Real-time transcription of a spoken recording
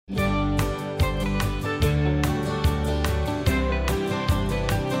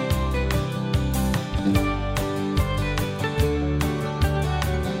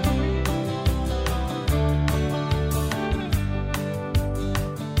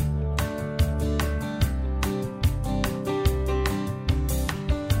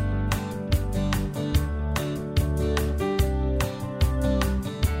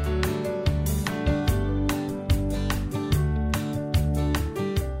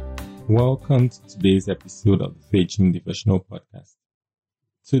Welcome to today's episode of the Faith Gym Devotional Podcast.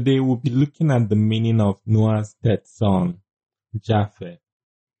 Today we'll be looking at the meaning of Noah's dead son, Japheth,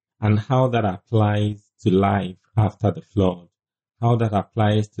 and how that applies to life after the flood, how that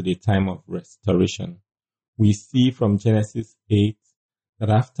applies to the time of restoration. We see from Genesis 8 that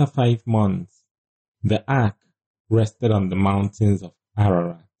after 5 months, the ark rested on the mountains of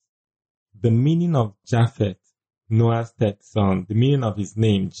Ararat. The meaning of Japheth, Noah's dead son, the meaning of his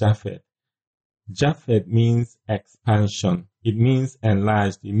name, Japheth. Japheth means expansion. It means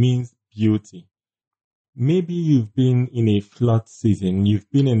enlarged. It means beauty. Maybe you've been in a flood season.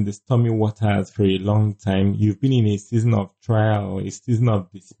 You've been in the stormy waters for a long time. You've been in a season of trial, a season of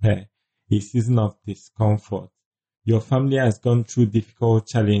despair, a season of discomfort. Your family has gone through difficult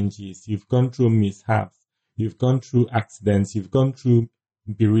challenges. You've gone through mishaps. You've gone through accidents. You've gone through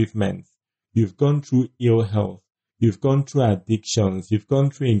bereavements. You've gone through ill health. You've gone through addictions. You've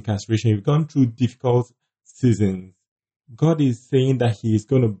gone through incarceration. You've gone through difficult seasons. God is saying that He is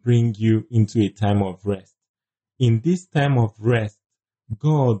going to bring you into a time of rest. In this time of rest,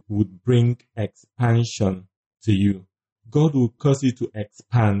 God would bring expansion to you. God will cause you to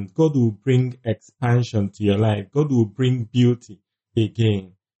expand. God will bring expansion to your life. God will bring beauty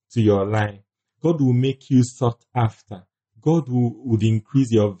again to your life. God will make you sought after. God would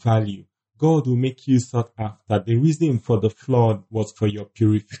increase your value. God will make you sought after. The reason for the flood was for your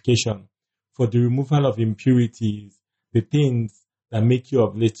purification, for the removal of impurities, the things that make you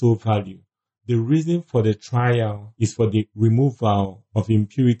of little value. The reason for the trial is for the removal of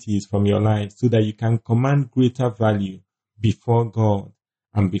impurities from your life so that you can command greater value before God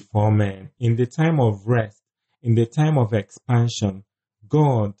and before men. In the time of rest, in the time of expansion,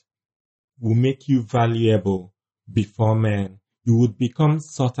 God will make you valuable before men. You would become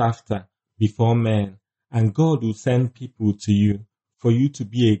sought after before men, and God will send people to you for you to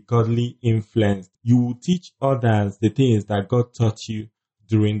be a godly influence. You will teach others the things that God taught you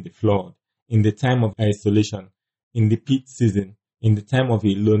during the flood, in the time of isolation, in the pit season, in the time of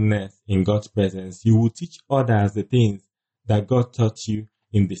aloneness in God's presence. You will teach others the things that God taught you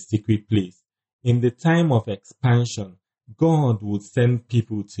in the secret place. In the time of expansion, God will send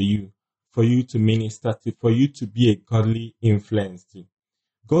people to you for you to minister to, for you to be a godly influence to.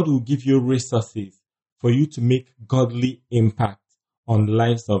 God will give you resources for you to make godly impact on the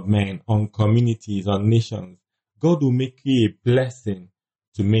lives of men, on communities, on nations. God will make you a blessing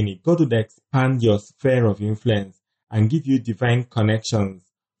to many. God will expand your sphere of influence and give you divine connections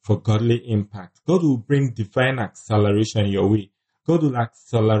for godly impact. God will bring divine acceleration your way. God will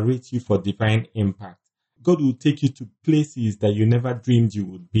accelerate you for divine impact. God will take you to places that you never dreamed you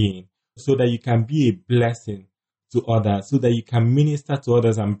would be in so that you can be a blessing to others, so that you can minister to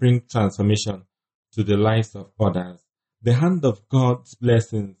others and bring transformation to the lives of others. The hand of God's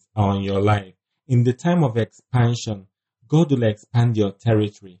blessings are on your life. In the time of expansion, God will expand your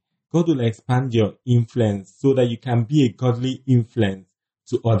territory. God will expand your influence so that you can be a godly influence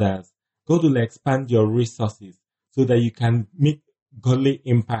to others. God will expand your resources so that you can make godly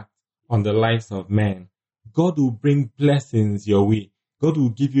impact on the lives of men. God will bring blessings your way. God will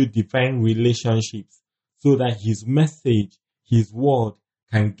give you divine relationships so that His message, His word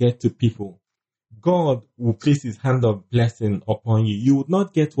can get to people. God will place His hand of blessing upon you. You would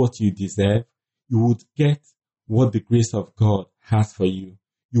not get what you deserve. You would get what the grace of God has for you.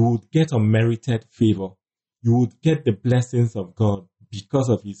 You would get unmerited favor. You would get the blessings of God because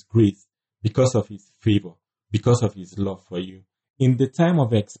of His grace, because of His favor, because of His love for you. In the time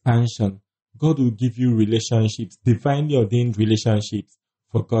of expansion, God will give you relationships, divinely ordained relationships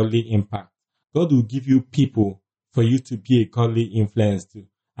for godly impact. God will give you people for you to be a godly influence to,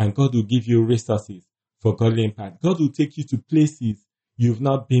 and God will give you resources for godly impact. God will take you to places you've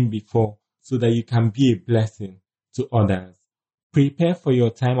not been before so that you can be a blessing to others. Prepare for your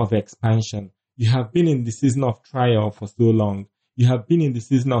time of expansion. You have been in the season of trial for so long. You have been in the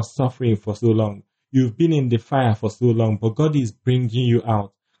season of suffering for so long. You've been in the fire for so long, but God is bringing you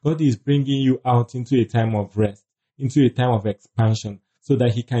out. God is bringing you out into a time of rest, into a time of expansion, so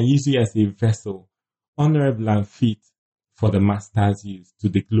that He can use you as a vessel, honorable and fit for the Master's use, to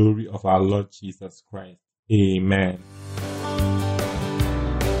the glory of our Lord Jesus Christ. Amen.